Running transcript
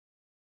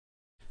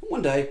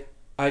One day,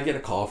 I get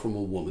a call from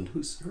a woman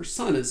her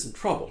son is in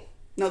trouble.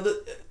 Now,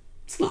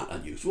 it's not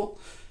unusual.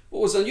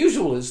 What was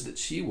unusual is that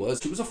she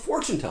was a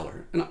fortune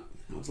teller. And I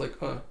was like,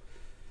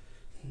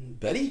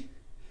 Betty?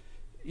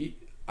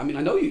 I mean,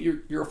 I know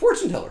you're a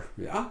fortune teller.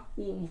 Yeah?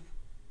 Well,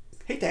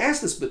 hate to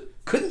ask this, but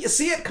couldn't you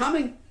see it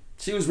coming?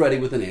 She was ready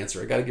with an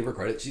answer. I got to give her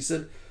credit. She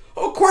said,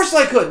 oh, of course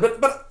I could,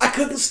 but I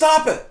couldn't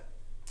stop it.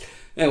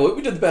 Anyway,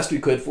 we did the best we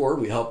could for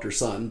her. We helped her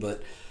son.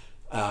 But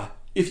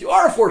if you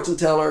are a fortune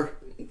teller,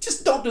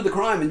 just don't do the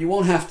crime and you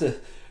won't have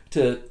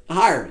to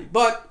hire me.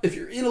 But if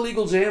you're in a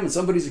legal jam and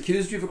somebody's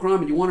accused you of a crime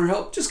and you want her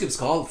help, just give us a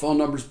call. The phone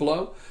number's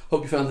below.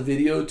 Hope you found the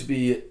video to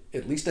be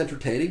at least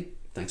entertaining.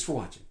 Thanks for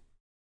watching.